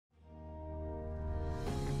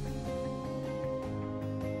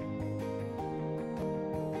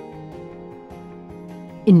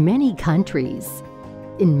in many countries,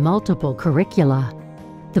 in multiple curricula.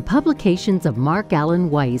 The publications of Allen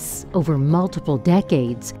Weiss over multiple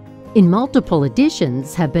decades, in multiple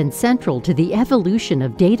editions, have been central to the evolution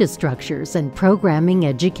of data structures and programming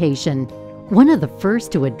education. One of the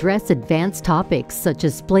first to address advanced topics such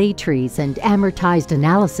as splay trees and amortized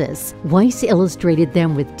analysis, Weiss illustrated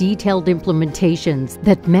them with detailed implementations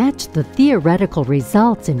that matched the theoretical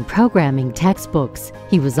results in programming textbooks.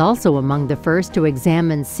 He was also among the first to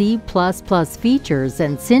examine C++ features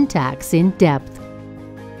and syntax in depth.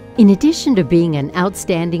 In addition to being an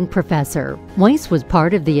outstanding professor, Weiss was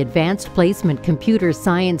part of the Advanced Placement Computer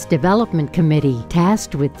Science Development Committee,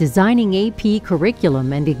 tasked with designing AP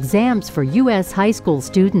curriculum and exams for U.S. high school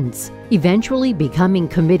students. Eventually becoming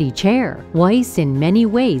committee chair, Weiss in many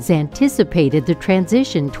ways anticipated the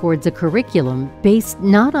transition towards a curriculum based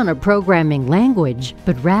not on a programming language,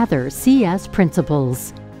 but rather CS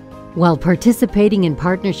principles. While participating in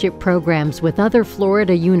partnership programs with other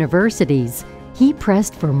Florida universities, he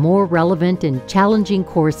pressed for more relevant and challenging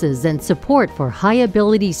courses and support for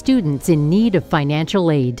high-ability students in need of financial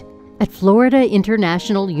aid. At Florida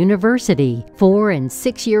International University, 4- and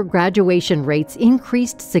 6-year graduation rates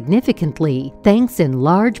increased significantly, thanks in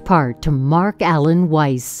large part to Allen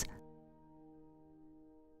Weiss.